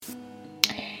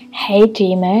Hey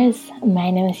dreamers,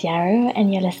 my name is Yaru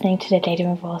and you're listening to the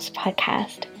Dating Revolves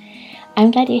podcast.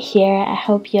 I'm glad you're here. I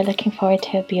hope you're looking forward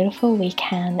to a beautiful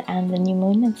weekend and the new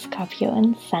moon in Scorpio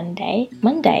on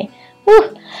Monday.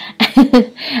 Woo!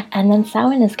 And then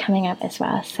Samhain is coming up as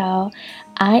well. So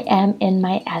I am in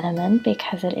my element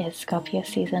because it is Scorpio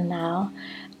season now.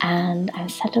 And I'm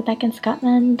settled back in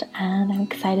Scotland and I'm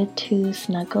excited to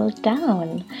snuggle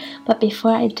down. But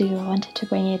before I do, I wanted to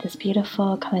bring you this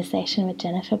beautiful conversation with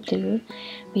Jennifer Blue.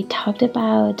 We talked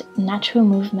about natural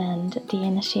movement, the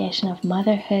initiation of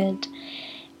motherhood,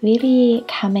 really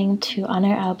coming to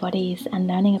honor our bodies and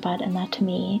learning about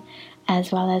anatomy,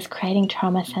 as well as creating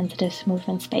trauma-sensitive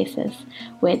movement spaces,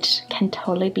 which can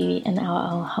totally be in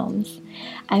our own homes.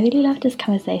 I really love this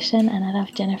conversation and I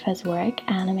love Jennifer's work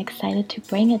and I'm excited to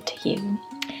bring it to you.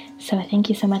 So thank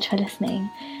you so much for listening.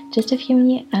 Just a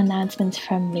few announcements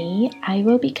from me. I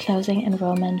will be closing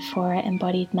enrollment for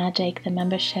Embodied Magic, the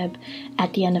membership,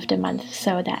 at the end of the month.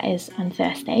 So that is on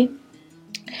Thursday.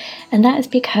 And that is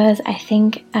because I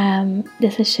think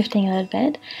this is shifting a little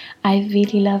bit. I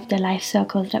really love the life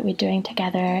circles that we're doing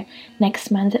together.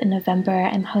 Next month in November,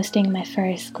 I'm hosting my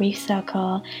first grief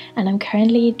circle, and I'm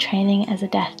currently training as a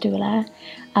death doula.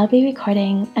 I'll be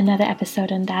recording another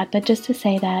episode on that, but just to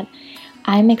say that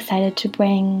I'm excited to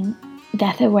bring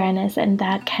death awareness and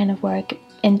that kind of work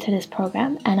into this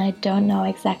program, and I don't know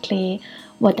exactly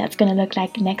what that's going to look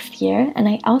like next year. And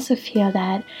I also feel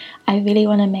that I really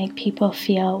want to make people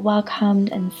feel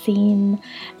welcomed and seen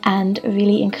and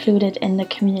really included in the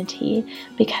community,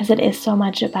 because it is so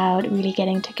much about really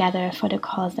getting together for the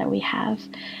cause that we have.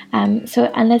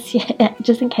 So unless you,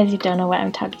 just in case you don't know what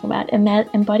I'm talking about,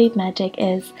 Embodied Magic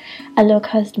is a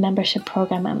low-cost membership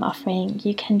program I'm offering.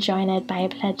 You can join it by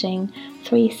pledging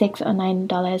 $3, $6, or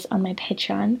 $9 on my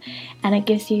Patreon, and it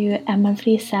gives you a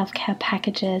monthly self-care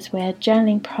packages with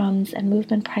journaling prompts and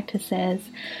movement practices,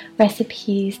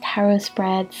 recipes, tarot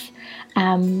spreads,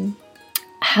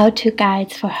 how-to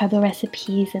guides for herbal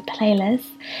recipes and playlists.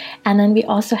 And then we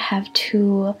also have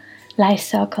 2 life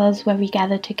circles where we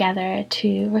gather together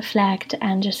to reflect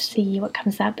and just see what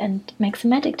comes up and make some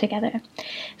magic together.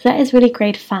 So that is really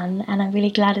great fun, and I'm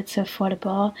really glad it's so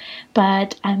affordable,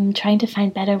 but I'm trying to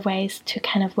find better ways to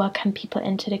kind of welcome people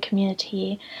into the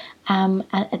community.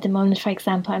 At the moment, for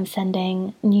example, I'm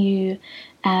sending new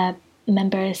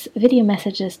members video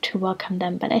messages to welcome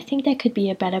them, but I think there could be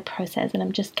a better process, and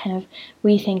I'm just kind of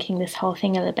rethinking this whole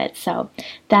thing a little bit. So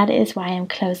that is why I'm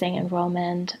closing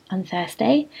enrollment on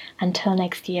Thursday until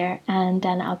next year, and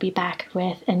then I'll be back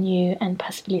with a new and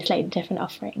possibly slightly different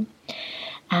offering.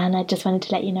 And I just wanted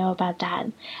to let you know about that.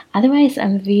 Otherwise,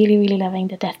 I'm really loving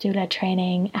the Death Doula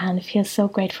training and feel so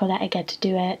grateful that I get to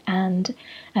do it. And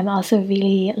I'm also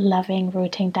really loving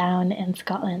rooting down in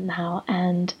Scotland now,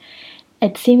 and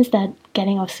it seems that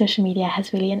getting off social media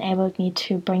has really enabled me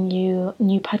to bring you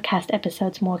new podcast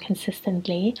episodes more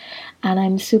consistently, and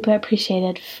I'm super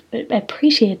appreciative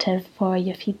for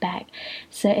your feedback.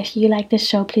 So if you like this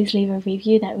show, please leave a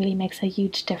review. That really makes a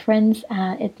huge difference.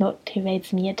 It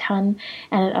motivates me a ton,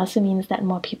 and it also means that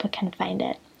more people can find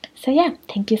it. So yeah,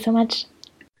 thank you so much.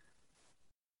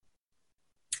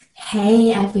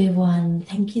 Hey everyone,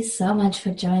 thank you so much for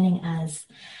joining us.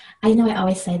 I know I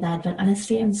always say that, but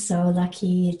honestly, I'm so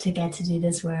lucky to get to do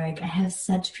this work. I have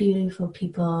such beautiful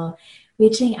people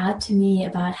reaching out to me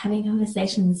about having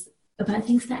conversations about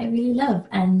things that I really love.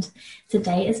 And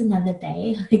today is another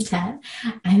day like that.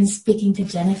 I'm speaking to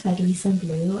Jennifer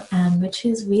Blue, which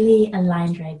is really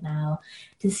aligned right now.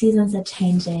 The seasons are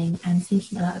changing. I'm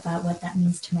thinking a lot about what that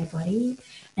means to my body.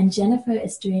 And Jennifer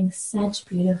is doing such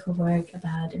beautiful work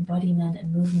about embodiment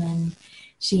and movement.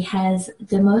 She has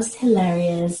the most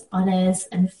hilarious, honest,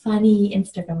 and funny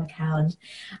Instagram account.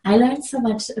 I learned so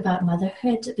much about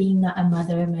motherhood, being not a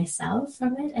mother myself,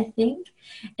 from it, I think,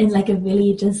 in like a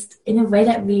really just, in a way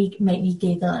that really made me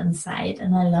giggle inside,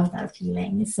 and I love that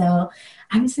feeling. So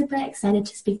I'm super excited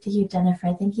to speak to you,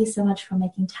 Jennifer. Thank you so much for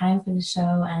making time for the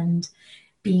show and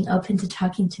being open to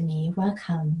talking to me.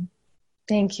 Welcome.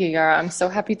 Thank you, Yara. I'm so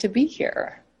happy to be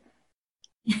here.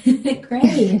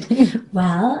 Great.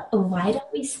 Well, why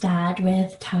don't we start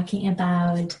with talking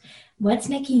about what's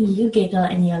making you giggle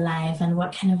in your life and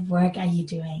what kind of work are you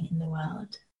doing in the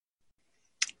world?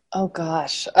 Oh,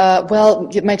 gosh. Well,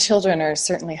 my children are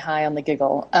certainly high on the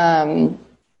giggle. I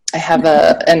have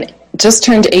an just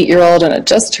turned 8-year-old and a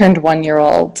just turned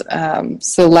 1-year-old.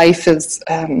 So life is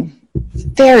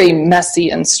very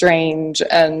messy and strange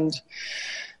and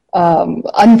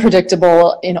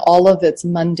unpredictable in all of its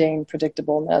mundane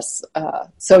predictableness.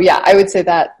 So yeah, I would say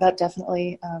that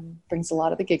definitely brings a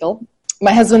lot of the giggle.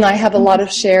 my husband and I have a lot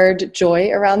of shared joy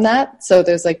around that. So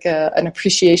there's like an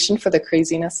appreciation for the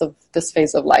craziness of this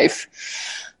phase of life.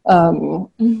 And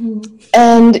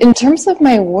in terms of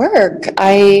my work,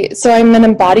 I'm an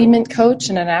embodiment coach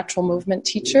and a natural movement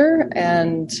teacher,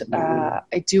 and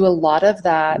I do a lot of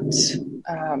that,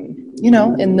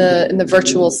 in the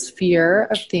virtual sphere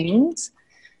of things.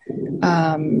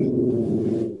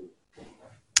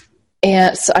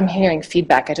 And so I'm hearing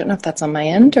feedback. I don't know if that's on my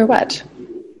end or what.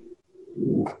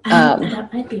 That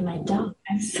might be my dog.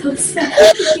 I'm so sorry.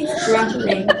 She's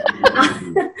grumbling. That's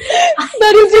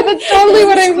totally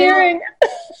what I'm hearing.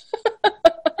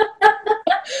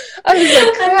 I was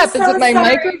like, crap, is it my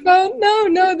microphone?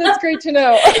 No, that's great to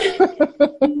know.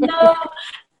 No.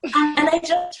 And I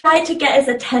just tried to get his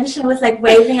attention, was like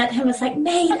waving at him, was like,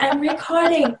 mate, I'm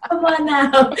recording. Come on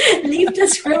now. Leave the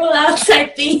squirrel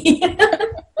outside be.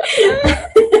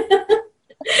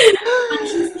 But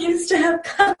he seems to have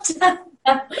come down.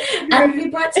 And we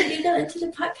brought Toledo into the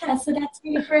podcast, so that's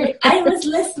really great. I was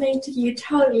listening to you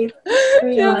totally.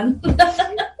 Carry on.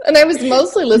 And I was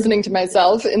mostly listening to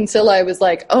myself until I was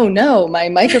like, oh no, my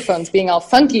microphone's being all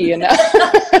funky. And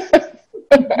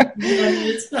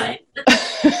it's fine.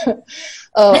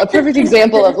 A perfect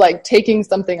example of like taking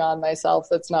something on myself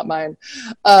that's not mine.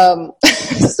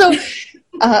 So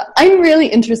I'm really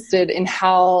interested in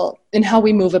how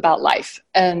we move about life,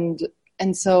 and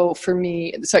so for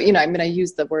me, I'm going to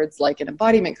use the words like an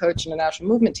embodiment coach and a natural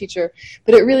movement teacher,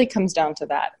 but it really comes down to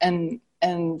that. And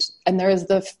there is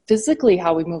the physically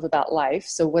how we move about life.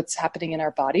 So what's happening in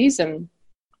our bodies and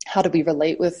how do we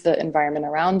relate with the environment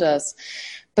around us?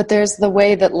 But there's the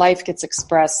way that life gets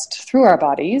expressed through our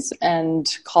bodies and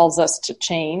calls us to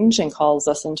change and calls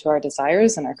us into our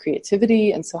desires and our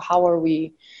creativity. And so how are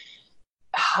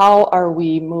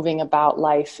we moving about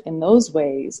life in those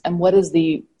ways? And what is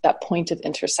that point of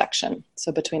intersection?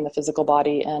 So between the physical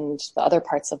body and the other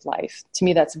parts of life. To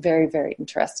me, that's very, very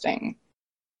interesting.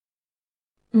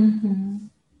 Mm-hmm.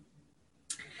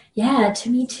 Yeah, to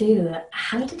me too.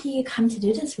 How did you come to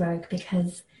do this work?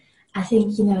 Because I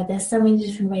think, there's so many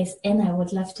different ways in. I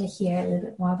would love to hear a little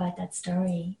bit more about that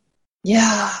story.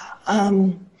 Yeah.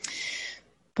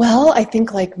 Well, I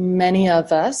think like many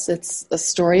of us, it's a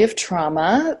story of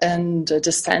trauma and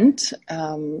descent.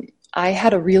 I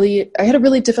had a really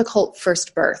difficult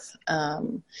first birth.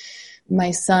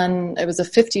 My son, it was a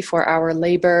 54-hour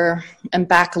labor and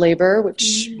back labor,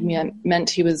 which meant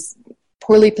he was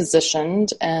poorly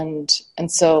positioned, and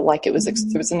so like there was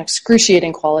an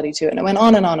excruciating quality to it, and it went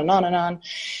on and on and on and on.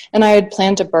 And I had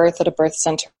planned to birth at a birth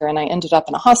center, and I ended up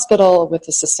in a hospital with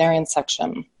a cesarean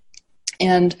section.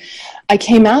 And I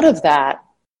came out of that.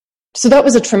 So that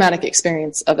was a traumatic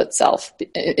experience of itself.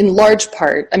 In large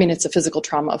part, I mean, it's a physical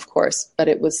trauma, of course, but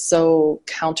it was so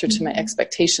counter to my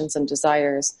expectations and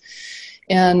desires.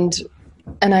 And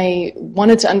I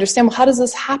wanted to understand, well, how does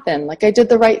this happen? Like, I did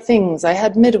the right things. I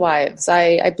had midwives.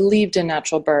 I believed in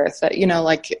natural birth,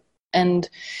 and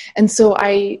so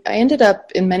I ended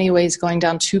up in many ways going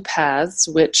down two paths,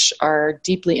 which are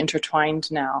deeply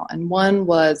intertwined now. And one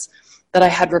was that I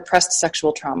had repressed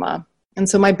sexual trauma. And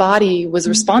so my body was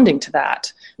responding to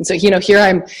that. And so, here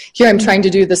I'm trying to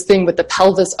do this thing with the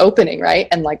pelvis opening, right?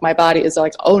 And like my body is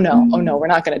like, oh no, we're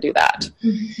not going to do that.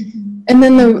 And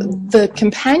then the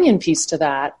companion piece to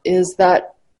that is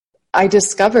that I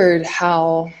discovered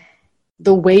how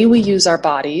the way we use our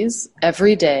bodies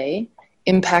every day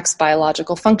impacts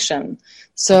biological function.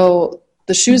 So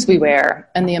the shoes we wear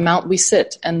and the amount we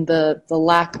sit and the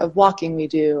lack of walking we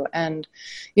do, and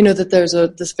that there's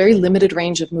this very limited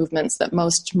range of movements that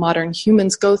most modern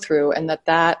humans go through, and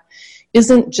that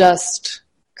isn't just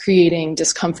creating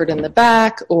discomfort in the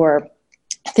back or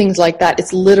things like that.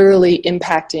 It's literally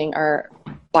impacting our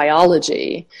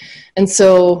biology. And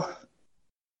so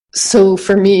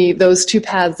for me, those two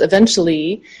paths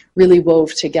eventually really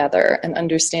wove together, and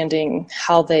understanding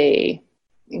how they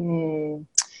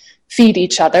feed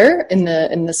each other in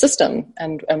the system,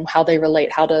 and how they relate.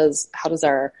 How does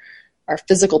our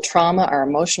physical trauma, our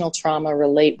emotional trauma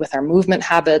relate with our movement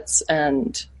habits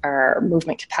and our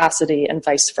movement capacity, and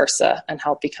vice versa, and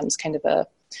how it becomes kind of a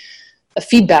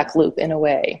feedback loop in a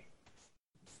way.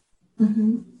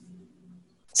 Mm-hmm.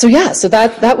 So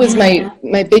that was my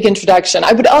big introduction.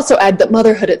 I would also add that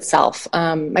motherhood itself,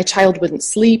 my child wouldn't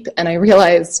sleep, and I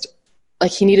realized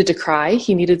like he needed to cry.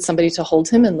 He needed somebody to hold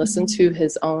him and listen to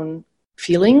his own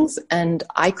feelings, and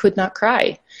I could not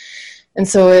cry. And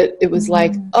so it was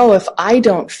like, oh, if I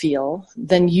don't feel,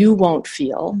 then you won't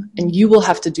feel, and you will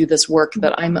have to do this work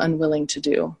that I'm unwilling to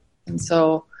do. And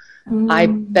so I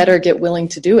better get willing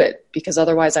to do it, because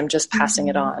otherwise I'm just passing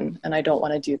it on, and I don't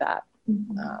want to do that.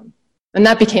 And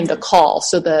that became the call.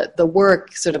 So the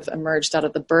work sort of emerged out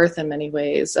of the birth in many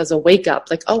ways as a wake up,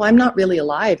 like, oh, I'm not really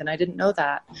alive, and I didn't know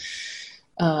that.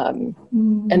 And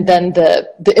then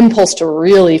the impulse to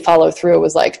really follow through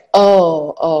was like,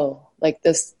 oh, like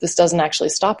this doesn't actually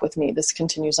stop with me. This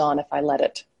continues on if I let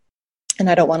it, and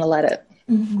I don't want to let it.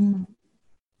 Mm-hmm.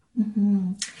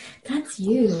 Mm-hmm. That's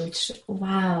huge.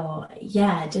 Wow.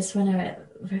 Yeah, I just want to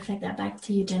reflect that back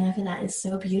to you, Jennifer. That is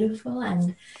so beautiful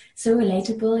and so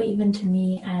relatable, even to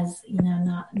me as,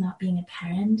 not being a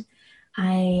parent.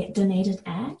 I donated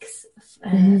eggs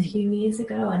a few years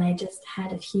ago, and I just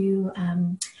had a few,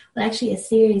 actually a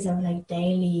series of like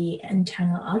daily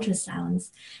internal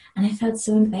ultrasounds, and I felt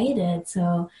so invaded.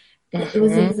 So it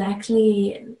was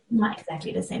not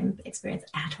exactly the same experience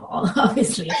at all,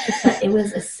 obviously, but it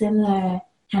was a similar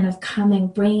kind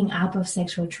of bringing up of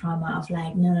sexual trauma of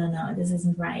like, no, this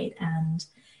isn't right. And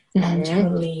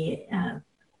totally,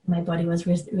 my body was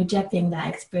rejecting that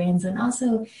experience, and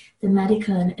also the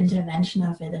medical intervention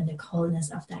of it and the coldness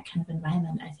of that kind of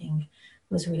environment, I think,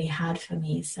 was really hard for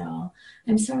me. So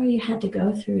I'm sorry you had to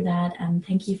go through that, and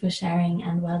thank you for sharing,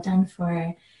 and well done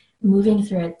for moving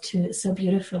through it so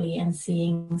beautifully and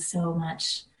seeing so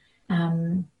much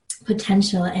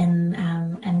potential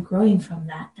and growing from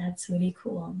that. That's really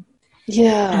cool.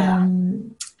 Yeah.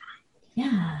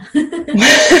 Yeah.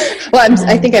 Well,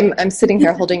 I think I'm sitting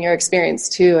here holding your experience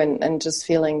too, and just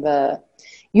feeling the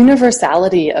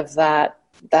universality of that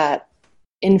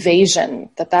invasion.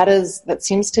 That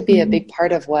seems to be a big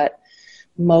part of what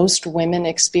most women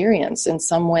experience. In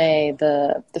some way,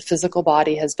 the physical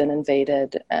body has been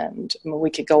invaded, and we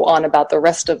could go on about the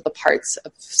rest of the parts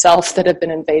of self that have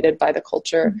been invaded by the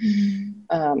culture.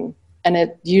 And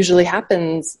it usually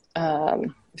happens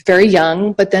very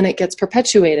young, but then it gets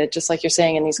perpetuated, just like you're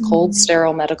saying, in these cold,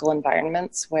 sterile medical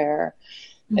environments where,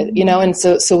 and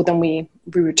so then we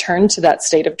return to that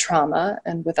state of trauma,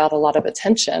 and without a lot of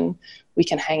attention, we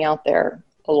can hang out there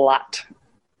a lot.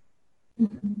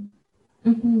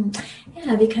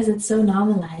 Yeah, because it's so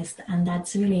normalized, and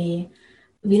that's really,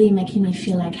 really making me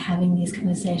feel like having these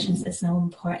conversations is so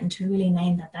important, to really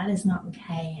name that is not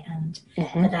okay, and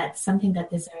that that's something that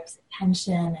deserves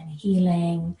attention and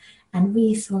healing and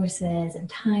resources and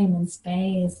time and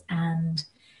space and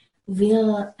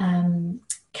real kind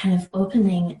of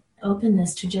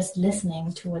openness to just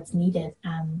listening to what's needed.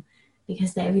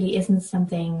 Because there really isn't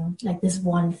something like this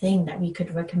one thing that we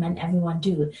could recommend everyone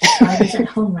do. Try this at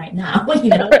home right now,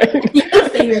 you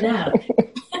figure it out.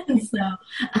 So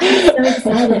I'm so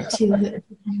excited to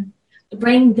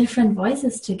bring different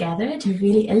voices together to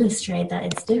really illustrate that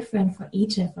it's different for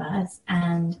each of us,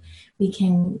 and we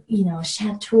can,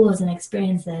 share tools and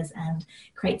experiences and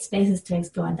create spaces to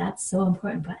explore, and that's so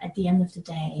important. But at the end of the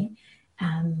day,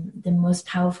 the most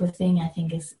powerful thing, I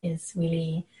think, is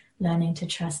really learning to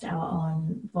trust our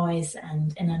own voice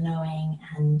and inner knowing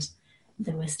and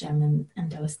the wisdom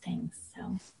and those things.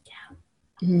 So,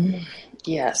 yeah.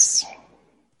 Yes.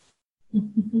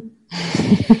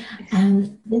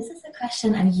 This is a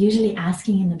question I'm usually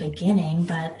asking in the beginning,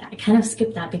 but I kind of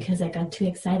skipped that because I got too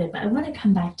excited. But I want to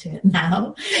come back to it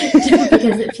now just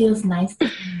because it feels nice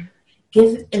to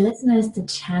give listeners the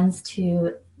chance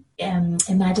to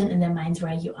imagine in their minds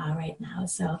where you are right now.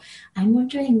 So I'm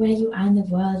wondering where you are in the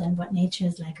world and what nature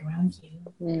is like around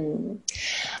you.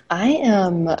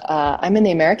 I'm in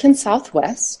the American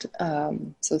Southwest,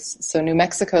 so New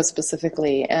Mexico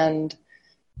specifically, and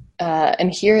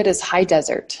here it is high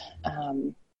desert,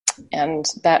 and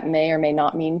that may or may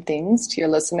not mean things to your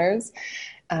listeners.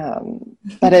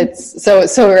 But it's so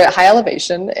we're at high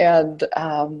elevation, and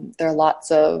there are lots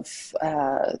of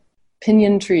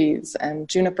pinyon trees and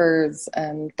junipers,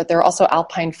 but there are also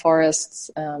alpine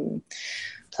forests,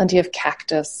 plenty of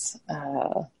cactus.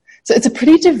 So it's a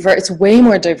pretty diverse, it's way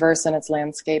more diverse in its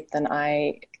landscape than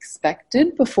I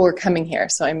expected before coming here.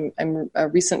 So I'm a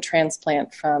recent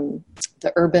transplant from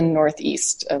the urban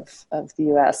northeast of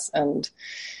the US, and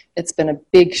it's been a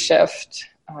big shift.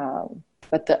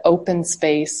 But the open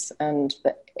space and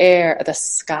the air, the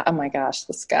sky, oh my gosh,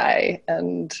 the sky,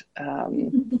 and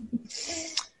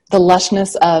the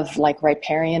lushness of like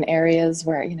riparian areas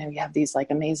where, you have these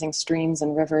like amazing streams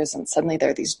and rivers, and suddenly there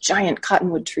are these giant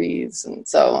cottonwood trees. And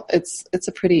so it's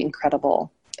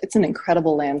an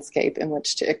incredible landscape in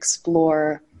which to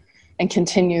explore and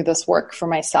continue this work for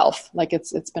myself. Like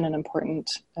it's been an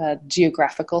important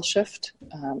geographical shift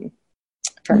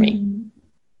for me.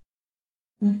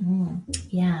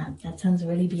 Yeah, that sounds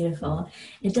really beautiful.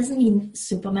 It doesn't mean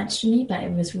super much to me, but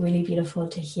it was really beautiful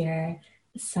to hear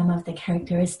some of the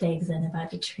characteristics and about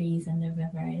the trees and the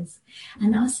rivers.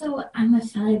 And also, I'm a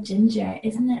fellow ginger.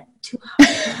 Isn't it too hot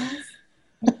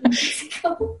for us?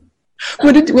 Mexico.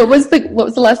 What was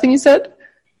the last thing you said?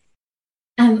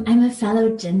 I'm a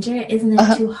fellow ginger. Isn't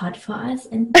it too hot for us?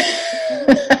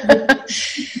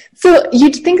 So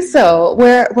you'd think so.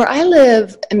 Where I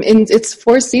live, it's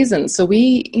 4 seasons. So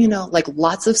we, like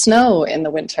lots of snow in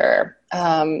the winter.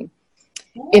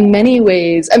 In many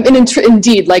ways, I mean,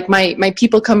 indeed, like my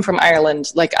people come from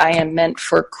Ireland. Like I am meant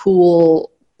for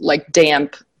cool, like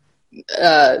damp,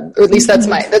 or at least that's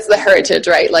the heritage,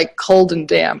 right? Like cold and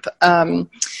damp.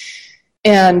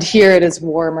 And here it is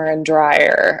warmer and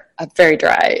drier, very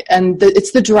dry. And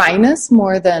it's the dryness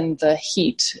more than the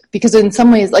heat, because in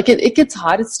some ways, like it gets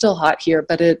hot. It's still hot here,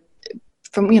 but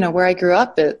from where I grew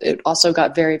up, it also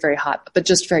got very, very hot, but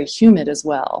just very humid as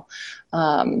well.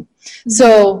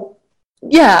 So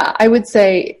yeah, I would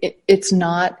say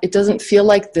it doesn't feel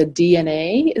like the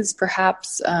DNA is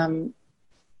perhaps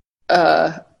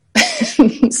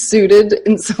suited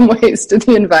in some ways to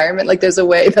the environment. Like there's a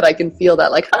way that I can feel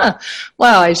that, like,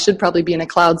 wow, I should probably be in a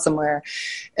cloud somewhere.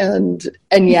 And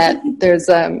yet there's,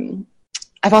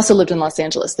 I've also lived in Los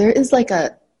Angeles. There is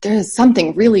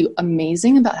something really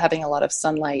amazing about having a lot of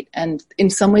sunlight. And in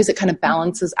some ways it kind of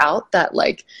balances out that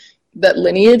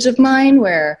lineage of mine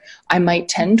where I might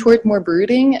tend toward more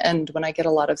brooding. And when I get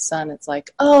a lot of sun, it's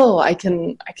like, oh, I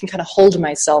can kind of hold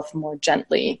myself more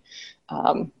gently.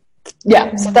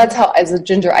 Yeah, so that's how, as a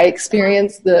ginger, I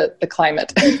experience the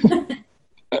climate.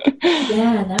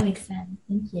 Yeah, that makes sense.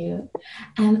 Thank you.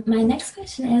 My next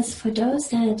question is, for those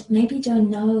that maybe don't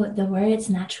know the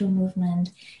words natural movement,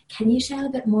 can you share a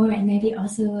bit more and maybe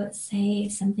also say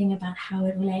something about how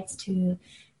it relates to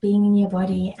being in your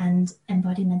body and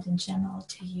embodiment in general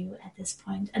to you at this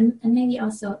point, and maybe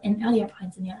also in earlier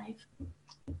points in your life?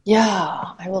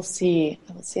 Yeah, I will see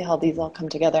how these all come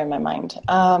together in my mind.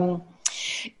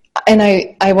 And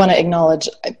I want to acknowledge,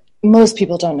 most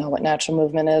people don't know what natural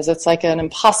movement is. It's like an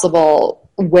impossible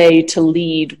way to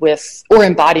lead with, or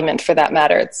embodiment for that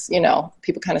matter. It's,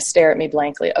 people kind of stare at me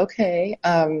blankly. Okay.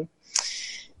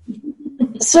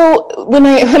 So when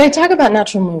I talk about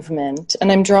natural movement,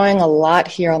 and I'm drawing a lot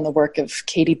here on the work of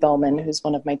Katie Bowman, who's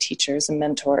one of my teachers and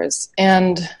mentors.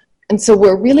 And so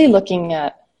we're really looking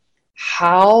at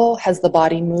how has the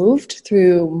body moved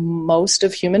through most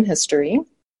of human history,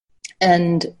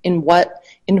 and in what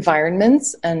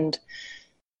environments, and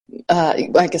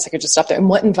I guess I could just stop there. In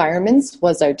what environments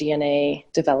was our DNA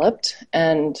developed,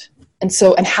 and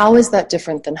how is that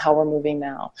different than how we're moving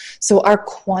now? So our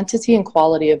quantity and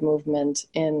quality of movement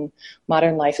in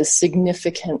modern life is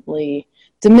significantly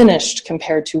diminished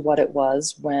compared to what it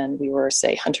was when we were,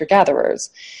 say, hunter-gatherers,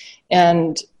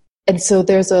 and so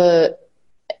there's an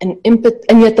input,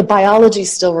 and yet the biology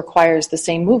still requires the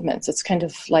same movements. It's kind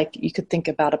of like, you could think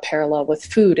about a parallel with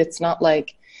food. It's not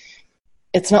like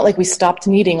we stopped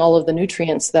needing all of the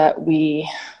nutrients that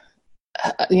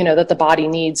that the body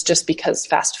needs just because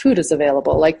fast food is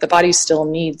available. Like the body still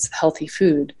needs healthy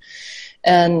food,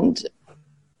 so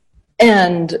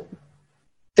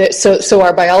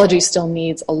our biology still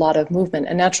needs a lot of movement,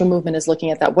 and natural movement is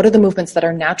looking at that. What are the movements that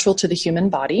are natural to the human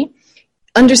body?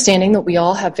 Understanding that we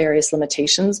all have various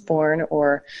limitations, born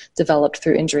or developed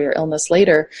through injury or illness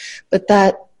later, but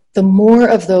that the more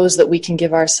of those that we can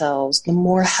give ourselves, the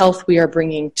more health we are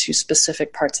bringing to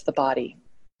specific parts of the body.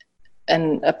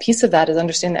 And a piece of that is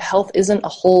understanding that health isn't a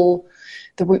whole,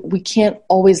 that we can't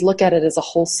always look at it as a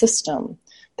whole system,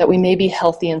 that we may be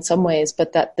healthy in some ways,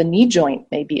 but that the knee joint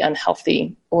may be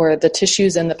unhealthy, or the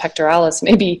tissues in the pectoralis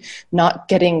may be not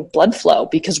getting blood flow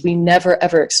because we never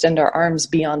ever extend our arms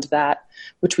beyond that,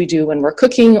 which we do when we're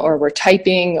cooking or we're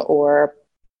typing, or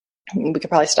we could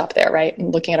probably stop there, right?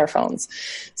 And looking at our phones.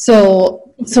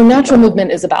 So natural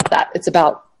movement is about that. It's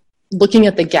about looking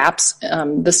at the gaps,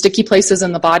 the sticky places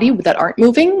in the body that aren't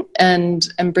moving, and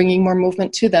bringing more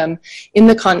movement to them in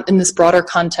this broader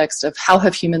context of how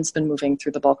have humans been moving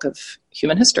through the bulk of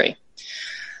human history.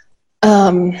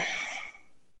 And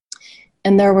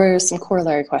there were some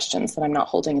corollary questions that I'm not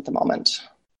holding at the moment.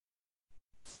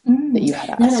 That you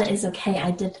had asked. No, that is okay. I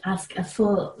did ask a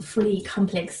fully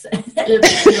complex, a little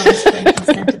bit too long sentence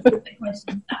with the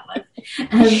questions that was.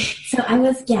 So I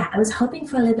was hoping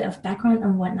for a little bit of background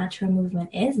on what natural movement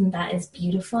is, and that is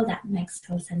beautiful. That makes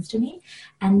total sense to me.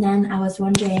 And then I was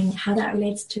wondering how that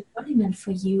relates to embodiment for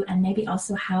you, and maybe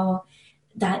also how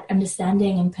that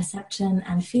understanding and perception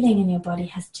and feeling in your body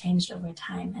has changed over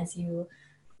time as you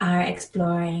are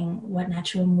exploring what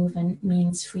natural movement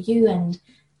means for you and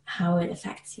how it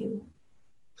affects you.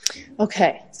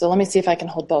 Okay, so let me see if I can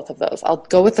hold both of those. I'll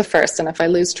go with the first, and if I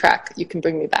lose track, you can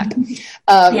bring me back.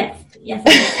 Yes.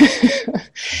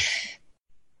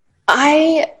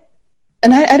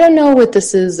 And I don't know what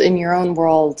this is in your own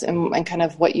world and kind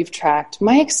of what you've tracked.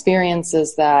 My experience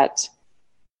is that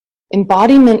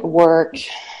embodiment work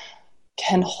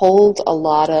can hold a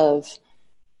lot of,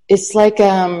 it's like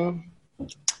there's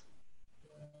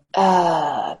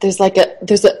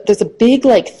a big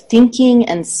like thinking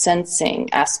and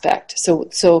sensing aspect.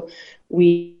 So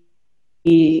we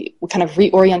kind of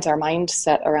reorient our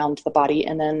mindset around the body,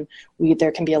 and then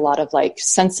there can be a lot of like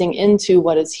sensing into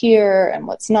what is here and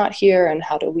what's not here and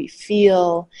how do we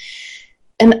feel.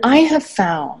 And I have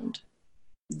found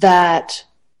that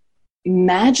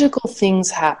magical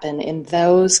things happen in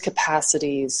those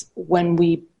capacities when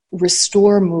we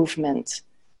restore movement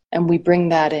and we bring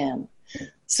that in.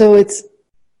 So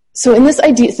in this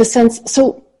idea, the sense,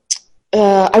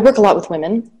 I work a lot with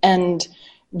women, and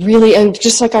really, and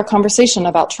just like our conversation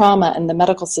about trauma and the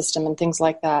medical system and things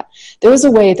like that, there is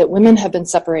a way that women have been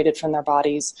separated from their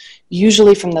bodies,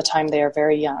 usually from the time they are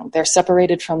very young. They're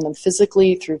separated from them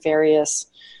physically through various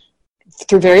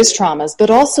traumas, but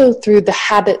also through the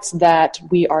habits that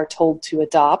we are told to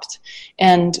adopt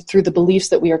and through the beliefs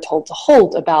that we are told to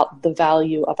hold about the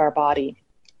value of our body.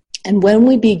 And when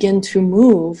we begin to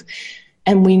move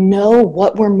and we know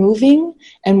what we're moving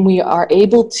and we are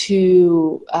able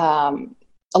to,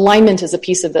 alignment is a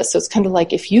piece of this. So it's kind of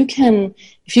like if you can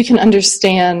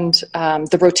understand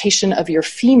the rotation of your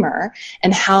femur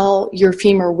and how your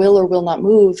femur will or will not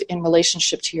move in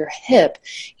relationship to your hip,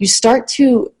 you start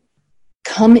to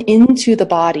come into the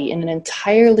body in an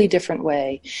entirely different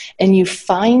way, and you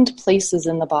find places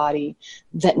in the body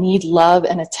that need love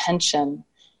and attention.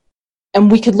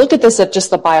 And we could look at this at just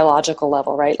the biological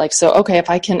level, right? Like, so, okay, if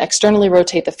I can externally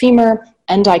rotate the femur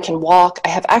and I can walk, I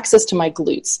have access to my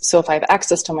glutes. So if I have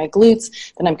access to my glutes,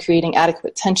 then I'm creating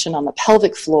adequate tension on the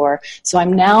pelvic floor. So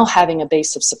I'm now having a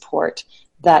base of support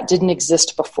that didn't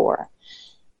exist before.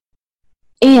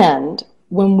 And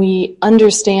when we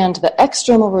understand the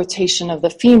external rotation of the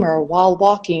femur while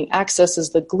walking accesses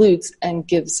the glutes and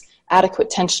gives adequate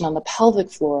tension on the pelvic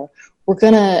floor, we're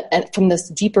going to, from this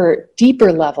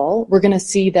deeper level, we're going to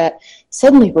see that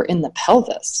suddenly we're in the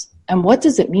pelvis. And what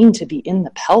does it mean to be in the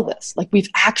pelvis? Like, we've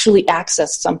actually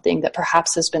accessed something that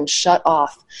perhaps has been shut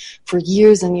off for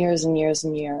years and years and years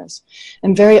and years.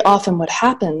 And very often what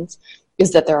happens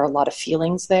is that there are a lot of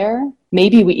feelings there.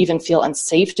 Maybe we even feel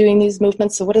unsafe doing these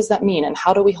movements. So what does that mean? And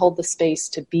how do we hold the space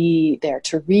to be there,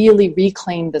 to really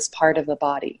reclaim this part of the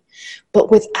body?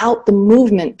 But without the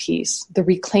movement piece, the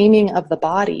reclaiming of the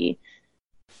body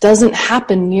doesn't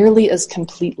happen nearly as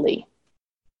completely.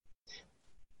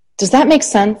 Does that make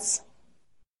sense?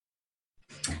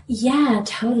 Yeah,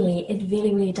 totally. It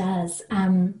really, really does.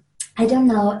 I don't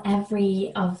know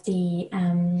every of the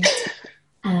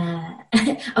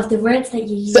of the words that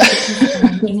you use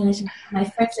because English is my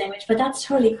first language, but that's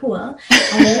totally cool.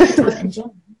 I like to talk in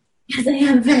general because I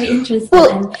am very interested,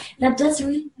 and that does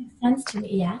really make sense to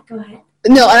me. Yeah, go ahead.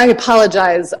 No, I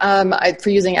apologize for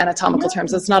using anatomical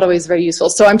terms. It's not always very useful.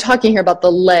 So I'm talking here about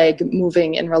the leg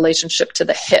moving in relationship to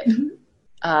the hip.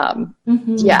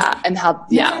 Yeah, and how,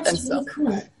 yeah. That's and really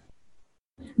cool.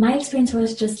 My experience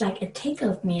was just like, it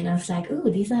tickled me, and I was like,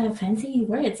 "Ooh, these are fancy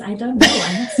words. I don't know."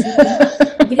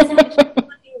 Because I agree.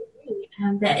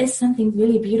 There is something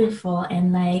really beautiful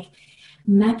in like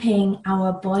mapping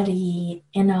our body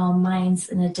in our minds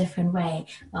in a different way.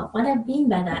 Well, what I mean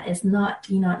by that is not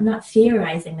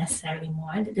theorizing necessarily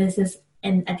more. This is,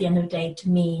 and at the end of the day, to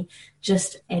me,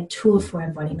 just a tool for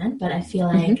embodiment. But I feel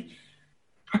like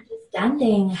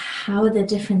understanding how the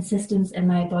different systems in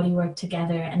my body work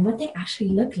together and what they actually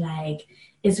look like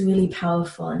is really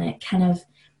powerful, and it kind of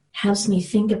helps me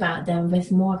think about them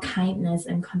with more kindness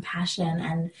and compassion,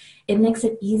 and it makes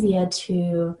it easier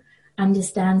to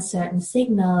understand certain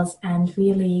signals and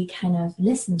really kind of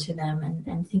listen to them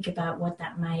and think about what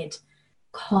that might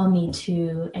call me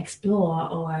to explore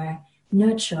or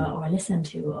nurture or listen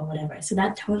to or whatever. So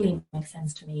that totally makes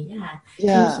sense to me. Yeah.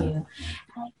 Thank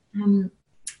you.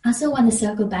 I also want to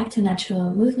circle back to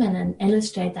natural movement and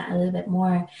illustrate that a little bit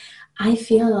more. I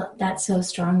feel that so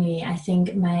strongly. I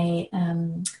think my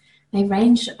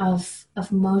range of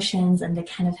motions and the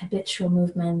kind of habitual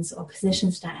movements or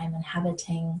positions that I'm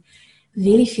inhabiting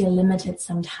really feel limited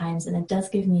sometimes, and it does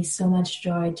give me so much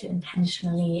joy to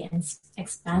intentionally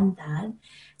expand that.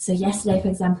 So yesterday, for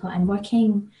example, I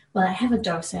have a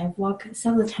dog, so I walk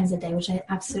several times a day, which I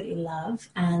absolutely love,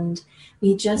 and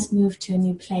we just moved to a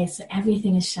new place, so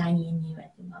everything is shiny and new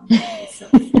at the moment. I'm so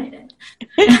excited.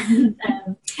 And,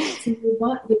 so we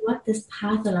walked this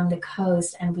path along the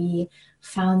coast, and we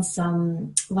found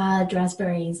some wild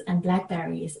raspberries and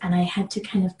blackberries, and I had to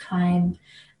kind of climb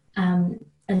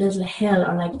a little hill,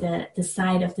 or like the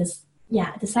side of this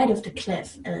the side of the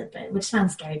cliff a little bit, which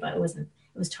sounds scary, but it wasn't.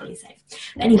 It was totally safe.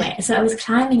 But anyway, so I was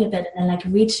climbing a bit and then like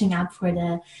reaching up for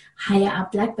the higher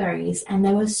up blackberries, and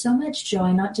there was so much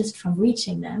joy, not just from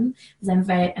reaching them, because I'm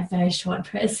a very short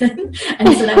person,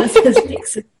 and so that was a big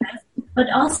success, but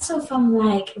also from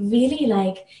like really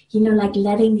like, like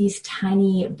letting these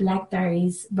tiny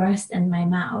blackberries burst in my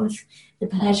mouth, the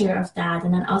pleasure of that,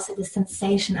 and then also the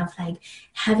sensation of like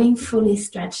having fully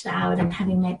stretched out and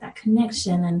having made that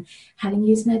connection and having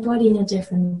used my body in a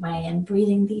different way and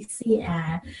breathing the sea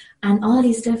air and all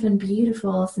these different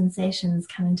beautiful sensations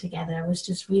coming together was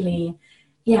just really,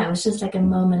 it was just like a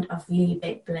moment of really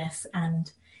big bliss,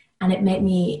 and it made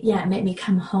me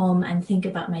come home and think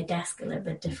about my desk a little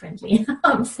bit differently.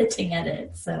 I'm sitting at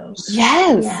it. So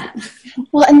yes. Yeah.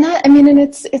 Well, and that, I mean, and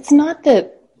it's not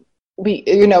that we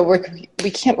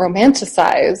can't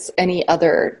romanticize any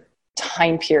other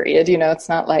time period. It's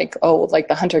not like, oh, like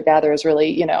the hunter-gatherers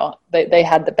really, they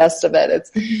had the best of it.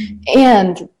 It's,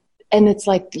 and it's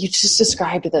like, you just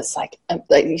described this, like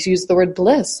you used the word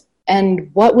bliss. And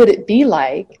what would it be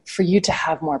like for you to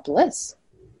have more bliss?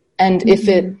 And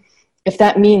if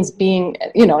that means being,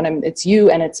 and it's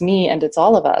you and it's me and it's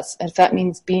all of us, if that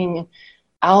means being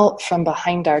out from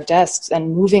behind our desks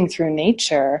and moving through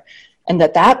nature, and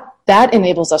that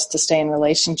enables us to stay in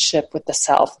relationship with the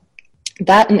self,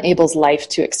 that enables life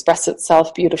to express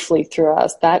itself beautifully through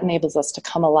us, that enables us to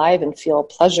come alive and feel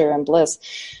pleasure and bliss,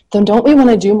 then don't we want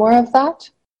to do more of that?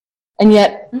 And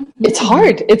yet it's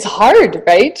hard,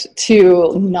 right?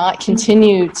 To not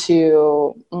continue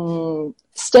to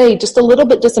stay just a little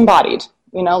bit disembodied,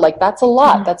 like that's a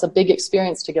lot. That's a big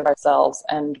experience to give ourselves,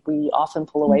 and we often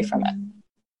pull away from it.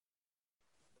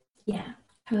 Yeah,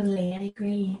 totally. I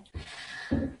agree.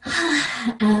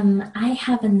 I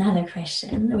have another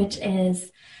question, which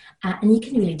is, and you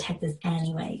can really take this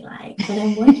any way you like, but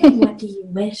I'm wondering, what do you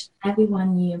wish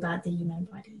everyone knew about the human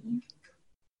body?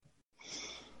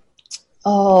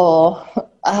 Oh,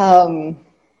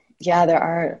 yeah, there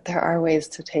are ways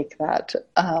to take that.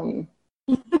 I'm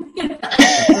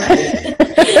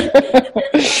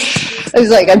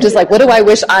just like, what do I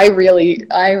wish I really,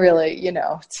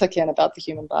 took in about the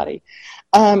human body?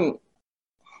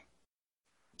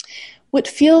 What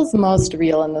feels most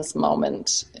real in this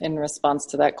moment in response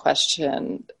to that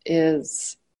question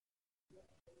is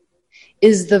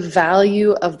the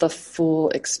value of the full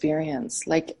experience.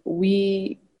 Like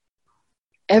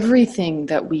everything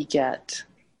that we get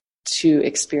to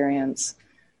experience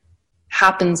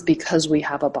happens because we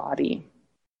have a body.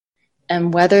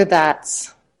 And whether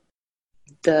that's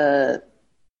the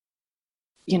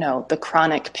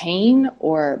chronic pain,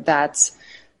 or that's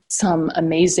some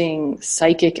amazing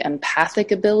psychic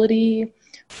empathic ability,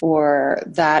 or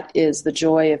that is the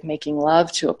joy of making love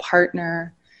to a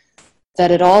partner,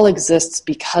 that it all exists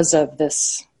because of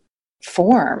this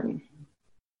form.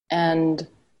 And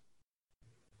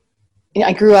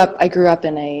I grew up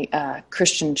in a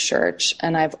Christian church,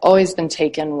 and I've always been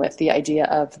taken with the idea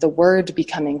of the Word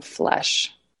becoming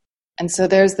flesh. And so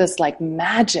there's this like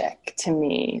magic to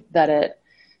me that it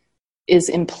is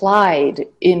implied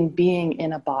in being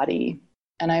in a body.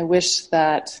 And I wish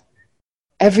that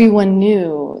everyone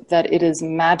knew that it is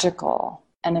magical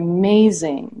and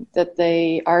amazing that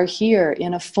they are here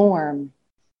in a form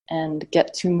and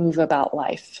get to move about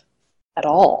life at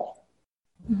all.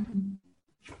 Mm-hmm.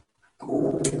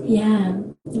 Yeah,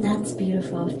 that's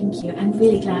beautiful. Thank you. I'm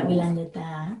really glad we landed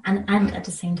there. And at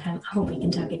the same time, I hope we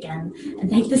can talk again and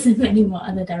take this in many more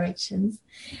other directions.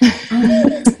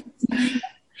 My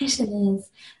question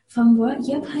is, from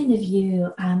your point of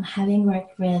view, having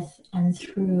worked with and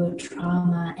through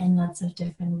trauma in lots of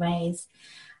different ways,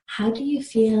 how do you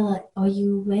feel, or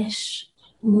you wish,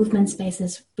 movement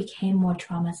spaces became more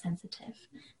trauma sensitive?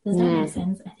 Does that make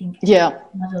sense? I think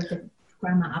muddled the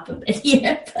grammar up a bit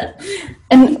here.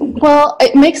 And well,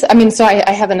 it makes, so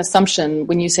I have an assumption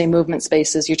when you say movement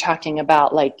spaces, you're talking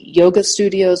about like yoga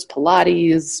studios,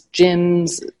 Pilates,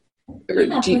 gyms. For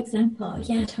example.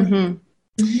 Yeah, totally.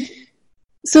 Mm-hmm. Mm-hmm.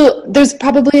 So there's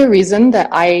probably a reason that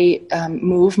I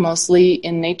move mostly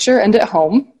in nature and at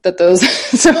home. That those,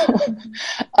 so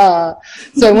I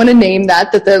want to name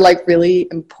that they're like really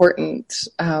important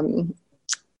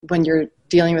when you're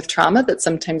dealing with trauma. That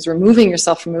sometimes removing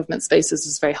yourself from movement spaces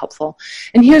is very helpful.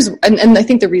 And and I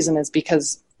think the reason is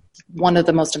because one of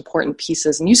the most important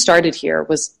pieces, and you started here,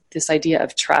 was this idea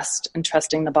of trust and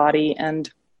trusting the body,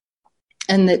 and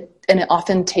it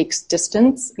often takes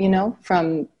distance,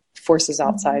 from forces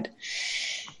outside.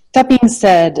 Mm-hmm. That being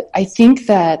said, I think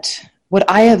that what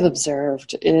I have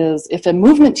observed is if a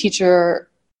movement teacher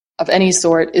of any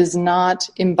sort is not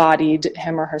embodied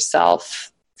him or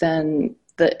herself, then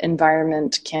the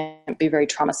environment can't be very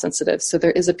trauma sensitive. So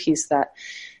there is a piece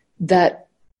that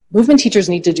movement teachers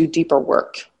need to do deeper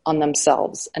work on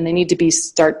themselves, and they need to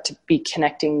start to be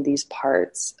connecting these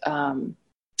parts.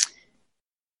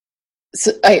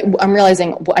 So I'm realizing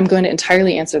I'm going to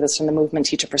entirely answer this from the movement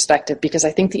teacher perspective, because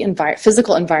I think the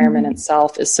physical environment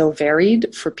itself is so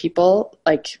varied for people.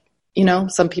 Like,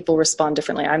 some people respond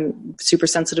differently. I'm super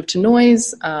sensitive to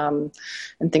noise and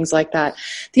things like that.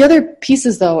 The other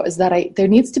pieces, though, is that there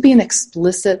needs to be an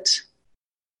explicit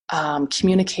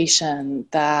communication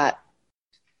that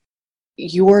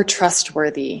you're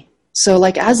trustworthy. So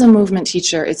like as a movement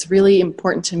teacher, it's really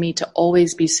important to me to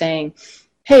always be saying,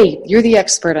 hey, you're the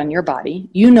expert on your body.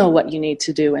 You know what you need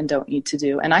to do and don't need to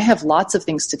do. And I have lots of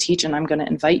things to teach, and I'm going to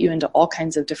invite you into all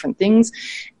kinds of different things.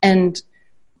 And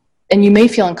you may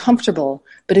feel uncomfortable,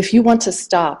 but if you want to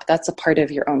stop, that's a part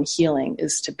of your own healing,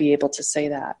 is to be able to say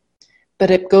that.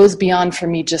 But it goes beyond, for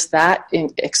me, just that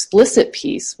explicit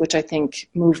piece, which I think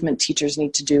movement teachers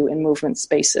need to do in movement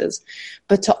spaces,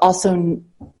 but to also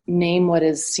name what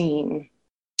is seen.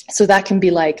 So that can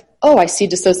be like, oh, I see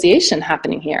dissociation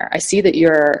happening here. I see that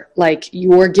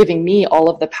you're giving me all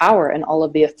of the power and all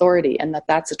of the authority, and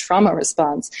that's a trauma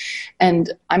response.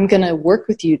 And I'm going to work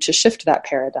with you to shift that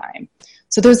paradigm.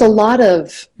 So there's a lot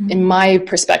of, in my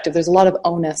perspective, there's a lot of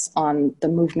onus on the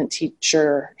movement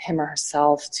teacher, him or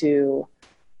herself, to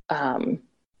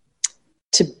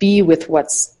be with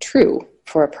what's true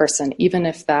for a person, even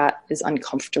if that is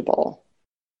uncomfortable.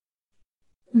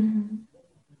 Mm-hmm.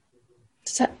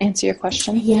 Does that answer your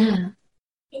question? Yeah,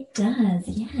 it does.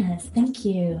 Yes, thank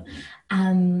you.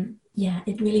 Yeah,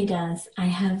 it really does. I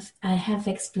have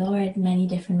explored many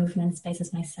different movement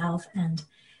spaces myself, and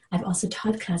I've also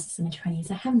taught classes in my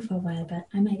 20s. I haven't for a while, but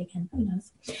I might again. Who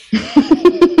knows?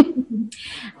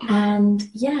 And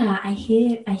yeah, I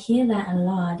hear that a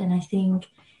lot, and I think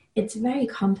it's very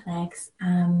complex.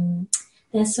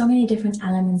 There's so many different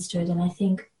elements to it, and I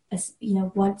think,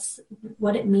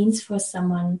 what it means for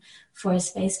someone, for a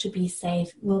space to be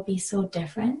safe, will be so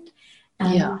different.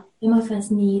 Some of us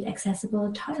need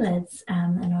accessible toilets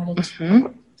in order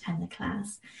to attend the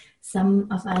class. Some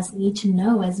of us need to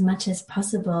know as much as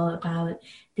possible about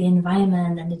the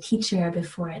environment and the teacher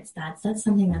before it starts. That's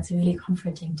something that's really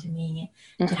comforting to me,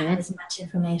 to have as much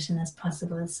information as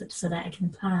possible so that I can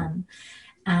plan.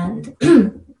 And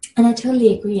and I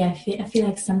totally agree. I feel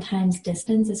like sometimes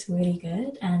distance is really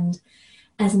good. And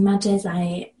as much as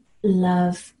I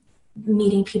love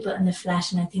meeting people in the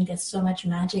flesh, and I think there's so much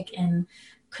magic in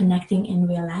connecting in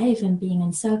real life and being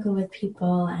in circle with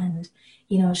people and,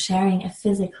 sharing a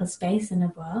physical space in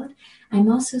the world, I'm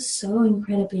also so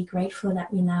incredibly grateful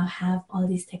that we now have all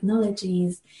these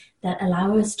technologies that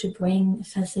allow us to bring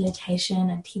facilitation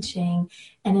and teaching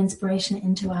and inspiration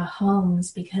into our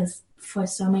homes, because for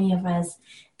so many of us,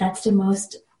 that's the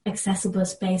most accessible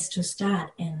space to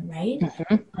start in, right?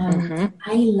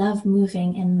 I love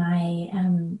moving in my,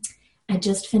 I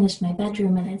just finished my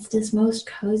bedroom, and it's this most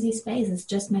cozy space. It's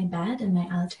just my bed and my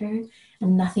altar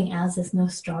and nothing else. There's no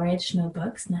storage, no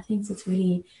books, nothing. So it's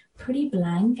really pretty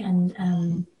blank.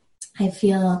 And I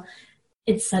feel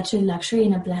it's such a luxury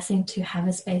and a blessing to have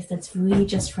a space that's really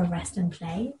just for rest and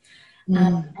play.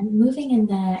 And moving in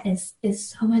there is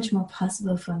so much more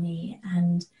possible for me.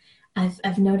 And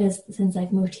I've noticed since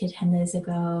I've moved here 10 days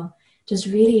ago, just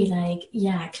really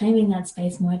claiming that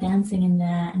space more, dancing in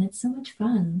there, and it's so much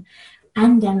fun.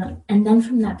 And then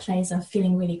from that place of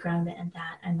feeling really grounded in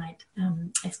that, I might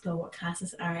explore what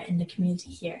classes are in the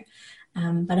community here.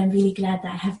 But I'm really glad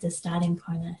that I have this starting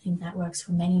point. I think that works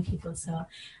for many people. So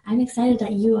I'm excited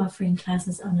that you are offering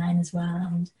classes online as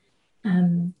well.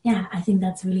 And I think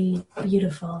that's really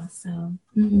beautiful. So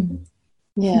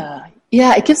yeah,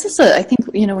 it gives us I think,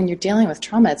 when you're dealing with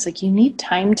trauma, it's like you need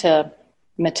time to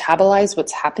metabolize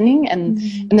what's happening, and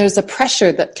there's a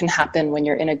pressure that can happen when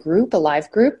you're in a live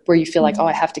group, where you feel like, oh,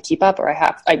 I have to keep up, or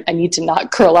I need to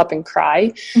not curl up and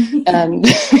cry. And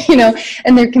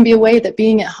and there can be a way that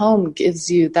being at home gives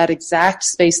you that exact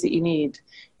space that you need.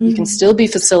 You can still be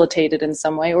facilitated in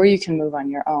some way, or you can move on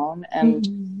your own, and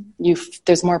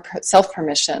there's more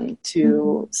self-permission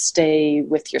to stay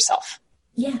with yourself.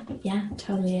 Yeah,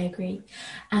 totally agree.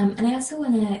 And I also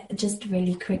want to just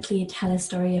really quickly tell a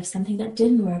story of something that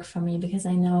didn't work for me, because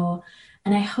I know,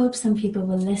 and I hope some people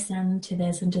will listen to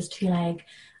this and just feel like,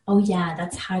 oh yeah,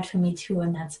 that's hard for me too,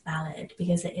 and that's valid,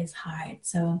 because it is hard.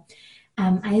 So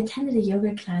I attended a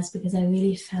yoga class because I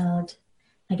really felt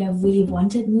like I really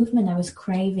wanted movement. I was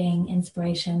craving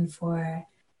inspiration for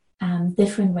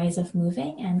different ways of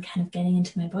moving and kind of getting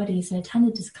into my body. So I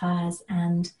attended this class,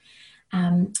 and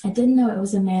I didn't know it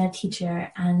was a male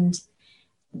teacher, and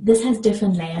this has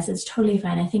different layers. It's totally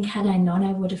fine. I think had I known,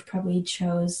 I would have probably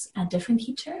chose a different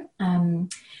teacher.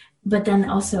 But then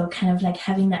also kind of like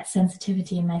having that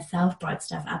sensitivity in myself brought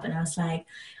stuff up. And I was like,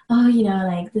 oh, you know,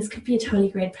 like this could be a totally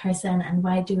great person. And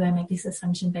why do I make this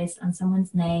assumption based on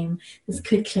someone's name? This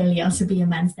could clearly also be a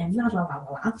man's name, blah, blah, blah,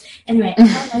 blah, blah. Anyway, I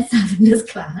found myself in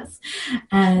this class.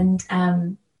 And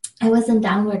I was in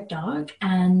downward dog.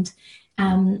 And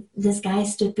this guy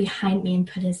stood behind me and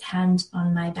put his hand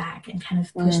on my back and kind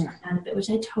of pushed me down a bit, which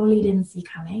I totally didn't see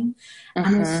coming.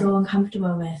 And was so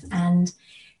uncomfortable with. And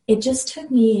it just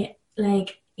took me,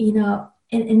 like, you know,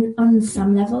 on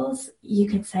some levels, you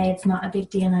could say it's not a big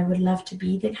deal, and I would love to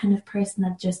be the kind of person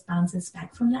that just bounces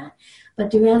back from that.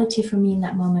 But the reality for me in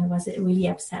that moment was it really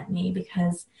upset me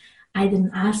because I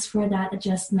didn't ask for that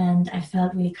adjustment. I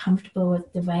felt really comfortable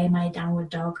with the way my downward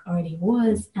dog already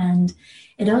was. And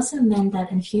it also meant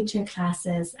that in future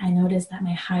classes, I noticed that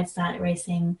my heart started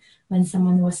racing when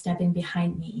someone was stepping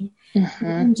behind me.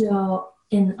 Even though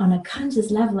on a conscious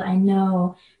level, I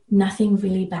know nothing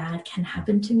really bad can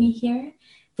happen to me here.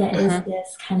 There is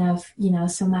this kind of, you know,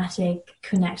 somatic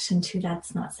connection to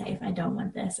that's not safe. I don't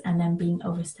want this. And then being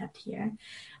overstepped here.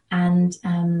 And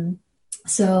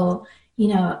so, you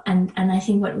know, and I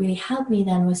think what really helped me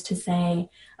then was to say,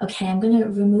 okay, I'm going to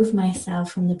remove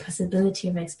myself from the possibility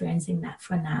of experiencing that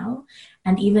for now.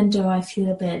 And even though I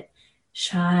feel a bit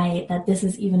shy that this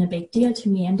is even a big deal to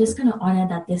me, I'm just going to honor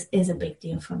that this is a big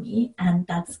deal for me, and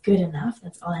that's good enough.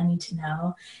 That's all I need to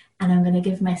know. And I'm going to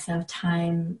give myself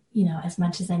time, you know, as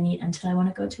much as I need until I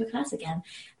want to go to a class again.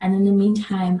 And in the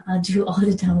meantime, I'll do all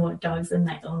the downward dogs in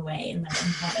my own way, in my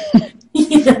own way.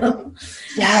 You know?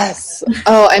 Yes.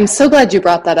 Oh, I'm so glad you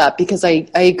brought that up, because I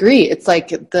agree. It's like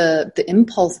the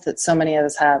impulse that so many of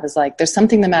us have is like, there's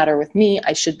something the matter with me.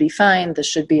 I should be fine. This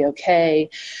should be okay.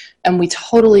 And we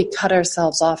totally cut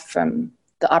ourselves off from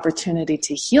the opportunity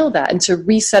to heal that and to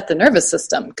reset the nervous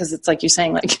system. Because it's like you're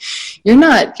saying, like, you're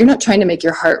not trying to make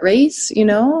your heart race, you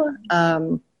know?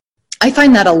 I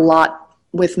find that a lot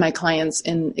with my clients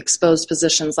in exposed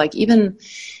positions, like even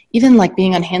like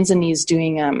being on hands and knees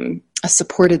doing a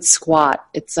supported squat.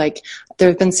 It's like there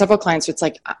have been several clients where it's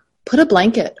like, put a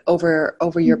blanket over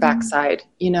your backside,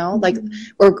 you know, like,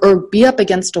 or be up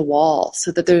against a wall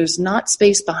so that there's not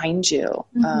space behind you.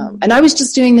 And I was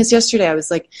just doing this yesterday. I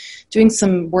was like doing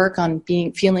some work on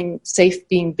feeling safe,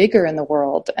 being bigger in the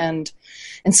world. And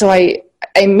so I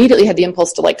immediately had the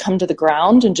impulse to like come to the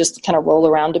ground and just kind of roll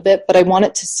around a bit, but I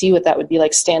wanted to see what that would be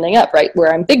like standing up, right,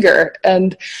 where I'm bigger.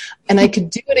 And I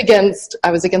could do it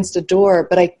I was against a door,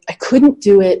 but I couldn't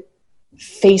do it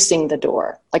facing the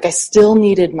door. Like I still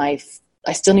needed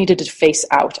to face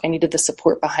out. I needed the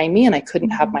support behind me, and I couldn't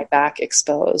have my back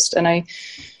exposed. And and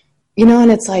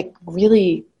it's like,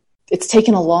 really, it's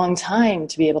taken a long time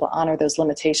to be able to honor those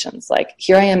limitations. Like,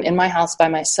 here I am in my house by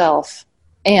myself,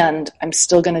 and I'm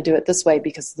still going to do it this way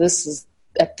because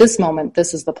at this moment,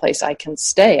 this is the place I can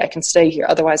stay. I can stay here.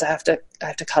 Otherwise I have to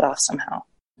cut off somehow.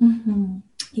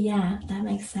 Yeah, that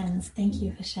makes sense. Thank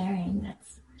you for sharing.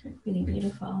 That's really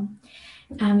beautiful.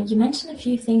 You mentioned a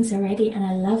few things already, and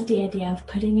I love the idea of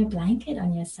putting a blanket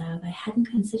on yourself. I hadn't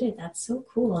considered that. So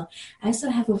cool. I also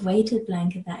have a weighted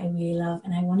blanket that I really love,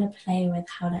 and I want to play with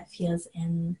how that feels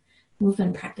in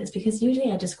movement practice, because usually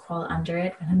I just crawl under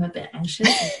it when I'm a bit anxious.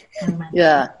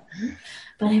 Yeah.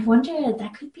 But I wonder,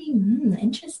 that could be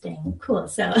interesting. Cool.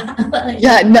 So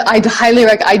yeah, no, I highly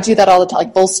recommend. I do that all the time,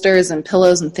 like bolsters and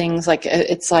pillows and things. Like,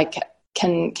 it's like,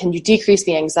 can you decrease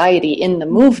the anxiety in the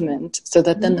movement so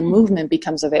that then the movement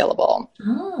becomes available?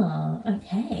 Oh,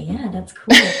 okay. Yeah, that's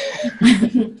cool.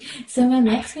 So my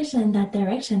next question in that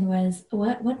direction was,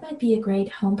 what might be a great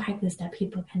home practice that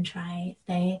people can try if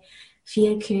they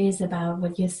feel curious about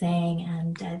what you're saying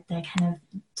and they're kind of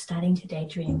starting to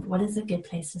daydream? What is a good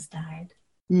place to start?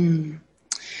 The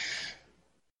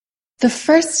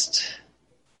first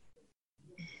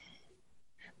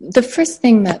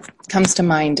thing that comes to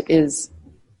mind is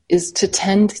to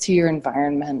tend to your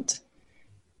environment.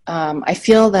 I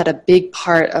feel that a big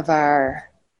part of our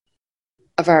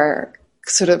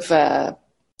sort of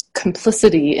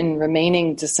complicity in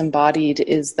remaining disembodied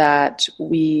is that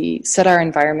we set our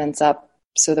environments up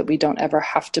so that we don't ever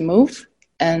have to move.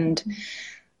 And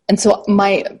so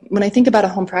when I think about a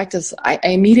home practice, I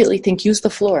immediately think, use the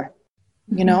floor.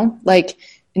 You know, like,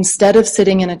 instead of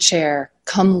sitting in a chair,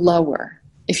 come lower.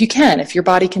 If you can, if your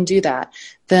body can do that,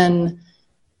 then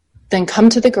come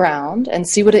to the ground and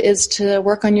see what it is to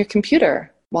work on your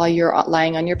computer while you're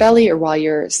lying on your belly, or while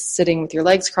you're sitting with your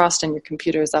legs crossed and your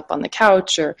computer is up on the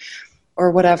couch, or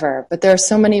whatever. But there are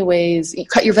so many ways. You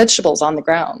cut your vegetables on the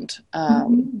ground.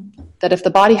 That if the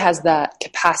body has that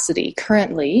capacity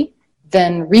currently,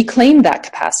 then reclaim that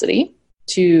capacity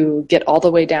to get all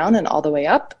the way down and all the way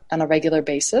up on a regular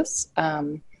basis.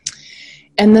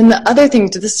 And then the other thing,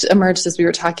 this emerged as we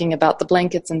were talking about the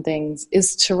blankets and things,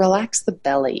 is to relax the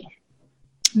belly.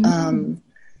 Mm-hmm.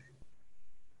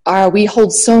 We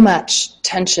hold so much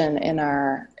tension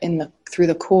through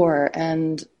the core,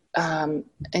 and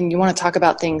you want to talk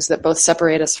about things that both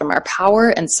separate us from our power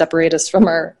and separate us from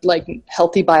our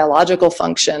healthy biological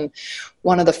function.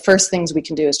 One of the first things we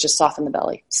can do is just soften the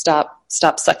belly. Stop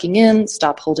sucking in,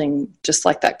 stop holding just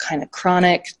like that kind of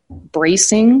chronic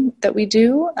bracing that we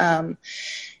do. And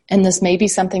this may be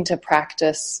something to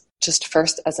practice just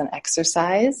first as an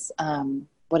exercise.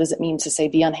 What does it mean to say,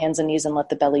 be on hands and knees and let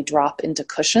the belly drop into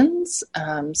cushions,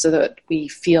 so that we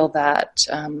feel that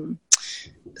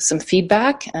some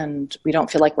feedback and we don't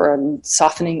feel like we're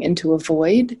softening into a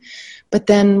void. But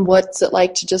then what's it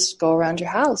like to just go around your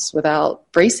house without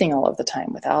bracing all of the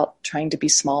time, without trying to be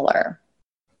smaller?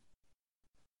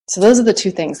 So those are the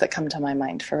two things that come to my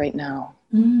mind for right now.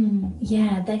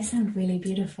 Yeah, they sound really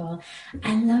beautiful.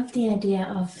 I love the idea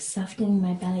of softening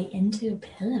my belly into a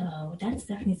pillow. That's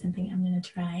definitely something I'm going to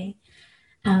try.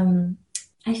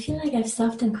 I feel like I've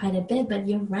softened quite a bit, but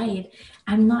you're right.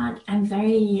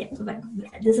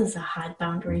 This is a hard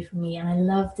boundary for me. And I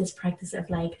love this practice of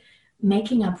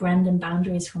making up random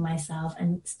boundaries for myself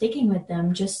and sticking with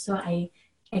them just so I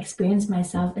experience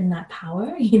myself in that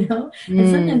power, And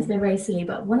sometimes they're very silly,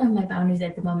 but one of my boundaries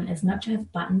at the moment is not to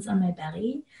have buttons on my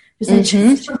belly, because I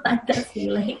just don't like that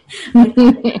feeling.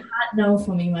 It's hard no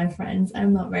for me, my friends.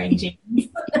 I'm not wearing jeans.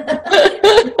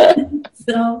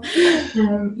 So,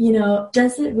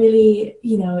 does it really,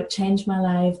 change my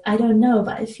life? I don't know,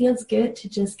 but it feels good to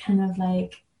just kind of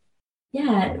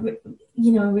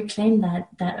reclaim that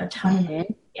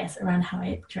autonomy, around how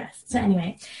I dress. So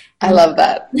anyway, I love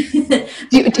that. Do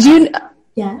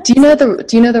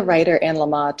you know the writer Anne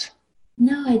Lamott?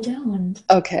 No, I don't.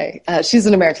 Okay, she's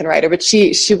an American writer, but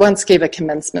she once gave a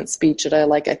commencement speech at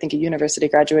I think a university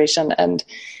graduation, and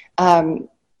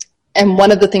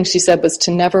one of the things she said was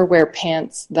to never wear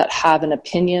pants that have an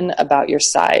opinion about your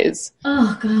size.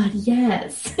 Oh, God,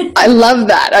 yes. I love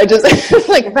that. I just,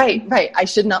 right.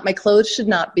 My clothes should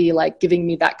not be giving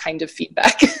me that kind of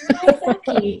feedback.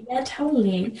 Exactly. Yeah,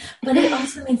 totally. But it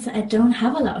also means that I don't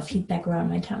have a lot of feedback around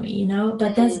my tummy,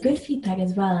 But there's good feedback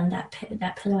as well. And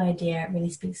that pillow idea really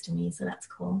speaks to me. So that's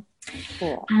cool.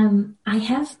 Cool. I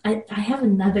have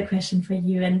another question for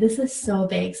you, and this is so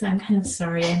big, so I'm kind of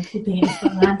sorry I'm keeping it for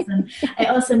last. And I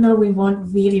also know we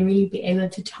won't really be able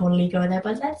to totally go there,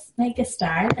 but let's make a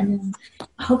start, and then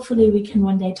hopefully we can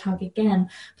one day talk again.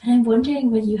 But I'm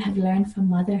wondering what you have learned from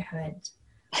motherhood.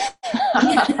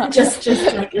 just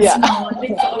like a small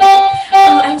one.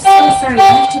 Oh, I'm so sorry. I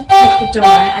have to check the door.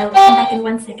 I will come back in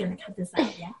 1 second and cut this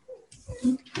out. Yeah.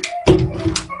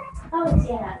 Oh,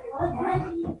 yeah.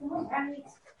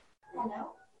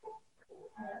 Hello.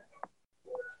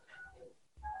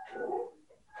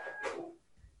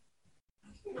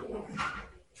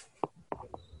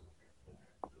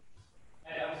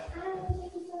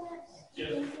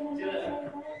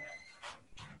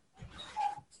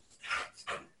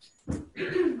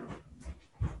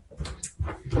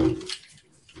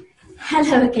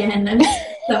 Hello again. I'm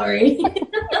sorry.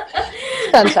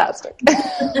 Fantastic.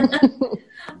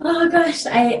 Oh gosh,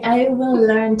 I will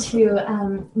learn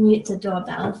to mute the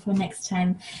doorbell for next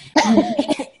time.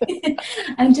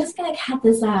 I'm just going to cut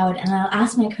this out and I'll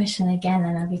ask my question again,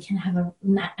 and then we can have a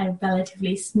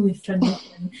relatively smooth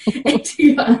transition into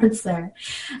your answer.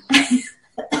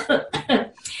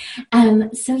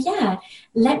 So yeah,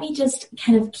 let me just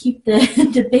kind of keep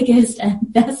the biggest and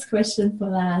best question for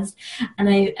last. And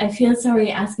I feel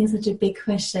sorry asking such a big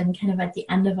question kind of at the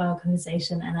end of our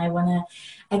conversation, and I want to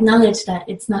acknowledge that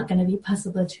it's not going to be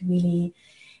possible to really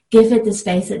give it the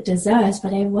space it deserves,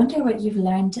 but I wonder what you've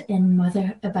learned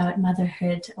about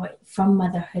motherhood or from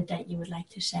motherhood that you would like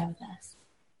to share with us.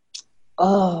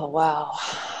 Oh, wow.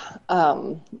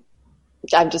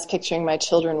 I'm just picturing my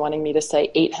children wanting me to say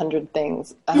 800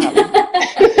 things.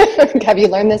 Have you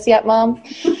learned this yet, Mom?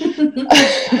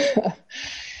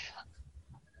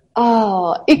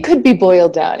 Oh, it could be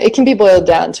boiled down. It can be boiled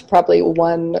down to probably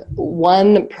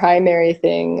one primary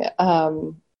thing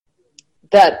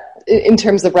that, in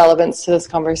terms of relevance to this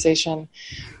conversation,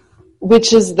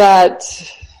 which is that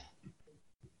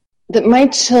my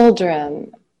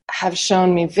children have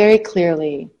shown me very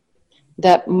clearly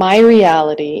that my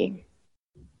reality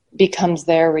becomes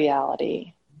their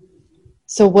reality.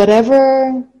 So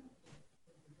whatever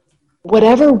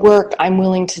work I'm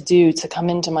willing to do to come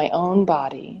into my own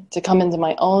body, to come into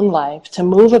my own life, to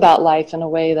move about life in a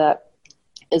way that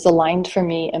is aligned for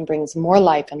me and brings more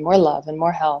life and more love and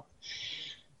more health,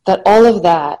 that all of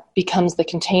that becomes the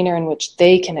container in which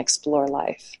they can explore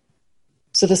life.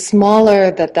 So the smaller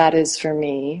that is for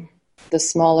me, the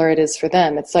smaller it is for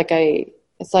them. It's like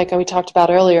we talked about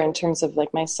earlier in terms of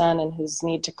like my son and his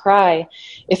need to cry.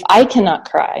 If I cannot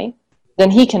cry, then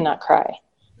he cannot cry,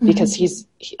 because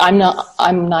I'm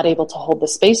not able to hold the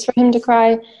space for him to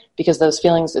cry, because those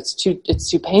feelings, it's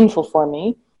too painful for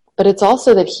me. But it's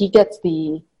also that he gets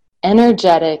the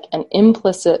energetic and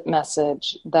implicit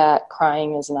message that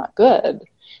crying is not good.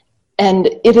 And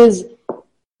it is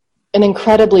an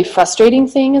incredibly frustrating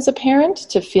thing as a parent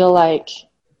to feel like,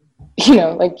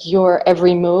 like your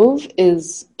every move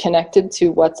is connected to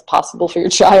what's possible for your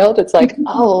child. It's like,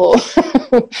 oh,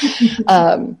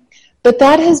 but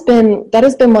that has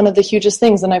been one of the hugest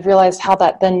things. And I've realized how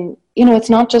that then, it's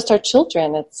not just our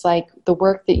children. It's like the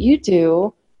work that you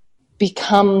do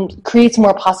creates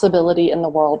more possibility in the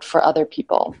world for other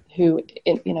people who,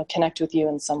 connect with you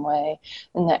in some way.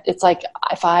 And that it's like,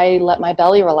 if I let my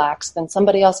belly relax, then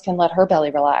somebody else can let her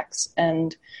belly relax.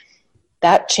 And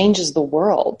that changes the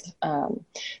world.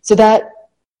 So that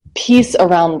piece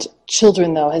around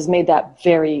children, though, has made that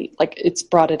it's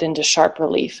brought it into sharp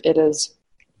relief. It is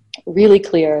really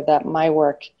clear that my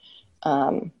work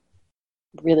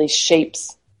really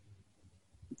shapes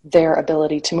their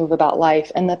ability to move about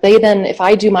life, and that they then, if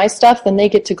I do my stuff, then they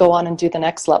get to go on and do the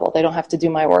next level. They don't have to do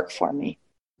my work for me.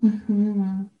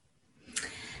 Mm-hmm.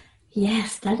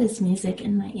 Yes, that is music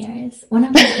in my ears. One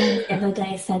of my friends the other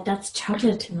day said, that's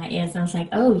chocolate to my ears. And I was like,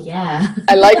 oh yeah.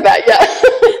 I like that, yeah.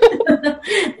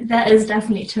 That is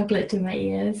definitely chocolate to my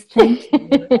ears. Thank you.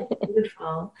 That's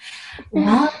beautiful.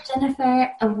 Well,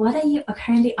 Jennifer, what are you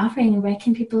currently offering? Where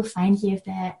can people find you if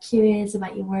they're curious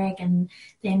about your work and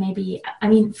they maybe,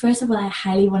 first of all, I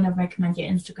highly want to recommend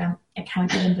your Instagram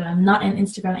account, even though I'm not on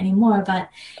Instagram anymore, but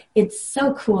it's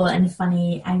so cool and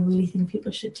funny. I really think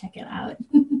people should check it out.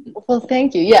 Well,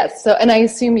 thank you. Yes. So, and I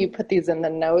assume you put these in the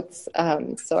notes,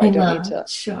 so I don't need to.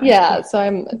 Sure. Yeah. So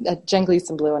I'm at Jen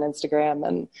Gleason Blue on Instagram,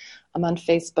 and I'm on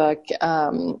Facebook.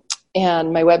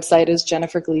 And my website is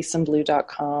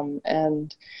jennifergleasonblue.com.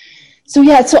 And so,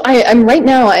 yeah, so I'm right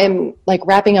now, I'm like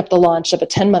wrapping up the launch of a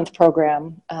 10-month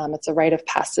program. It's a rite of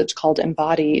passage called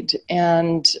Embodied.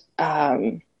 And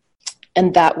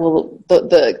that will,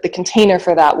 the container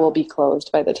for that will be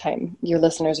closed by the time your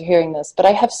listeners are hearing this. But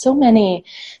I have so many,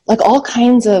 like all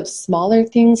kinds of smaller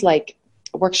things, like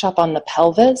a workshop on the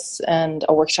pelvis and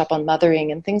a workshop on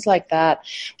mothering and things like that.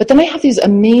 But then I have these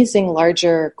amazing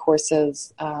larger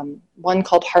courses, one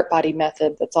called Heart Body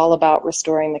Method, that's all about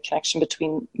restoring the connection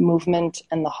between movement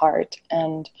and the heart,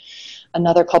 and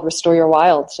another called Restore Your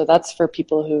Wild. So that's for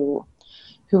people who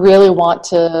really want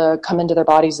to come into their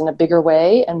bodies in a bigger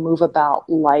way and move about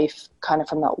life kind of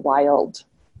from that wild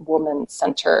woman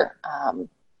center.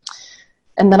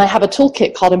 And then I have a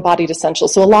toolkit called Embodied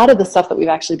Essentials. So a lot of the stuff that we've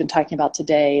actually been talking about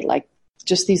today, like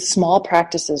just these small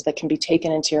practices that can be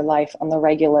taken into your life on the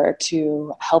regular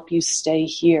to help you stay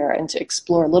here and to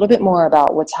explore a little bit more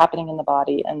about what's happening in the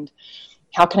body and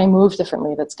how can I move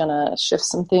differently that's going to shift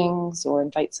some things or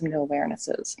invite some new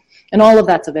awarenesses. And all of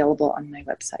that's available on my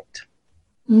website.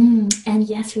 And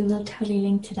yes, we will totally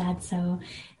link to that. So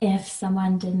if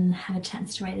someone didn't have a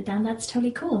chance to write it down, that's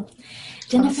totally cool.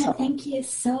 Jennifer, awesome. Thank you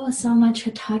so much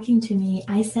for talking to me.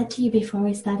 I said to you before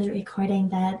we started recording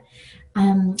that,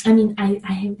 I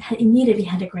immediately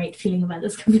had a great feeling about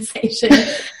this conversation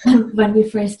when we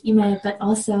first emailed, but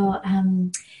also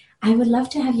I would love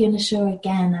to have you on the show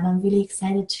again. And I'm really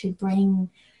excited to bring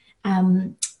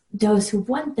those who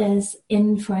want this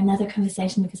in for another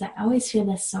conversation, because I always feel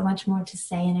there's so much more to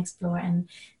say and explore. And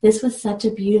this was such a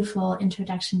beautiful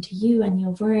introduction to you and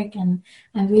your work. And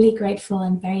I'm really grateful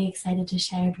and very excited to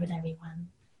share it with everyone.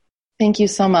 Thank you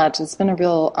so much. It's been a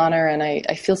real honor. And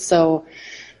I feel so,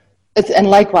 and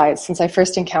likewise, since I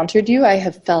first encountered you, I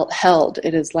have felt held.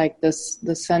 It is like the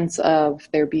sense of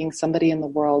there being somebody in the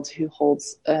world who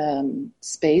holds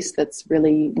space that's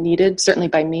really needed, certainly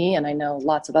by me, and I know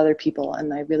lots of other people,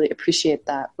 and I really appreciate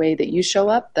that way that you show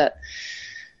up, that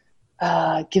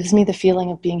gives me the feeling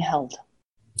of being held.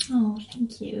 Oh,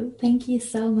 thank you. Thank you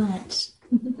so much.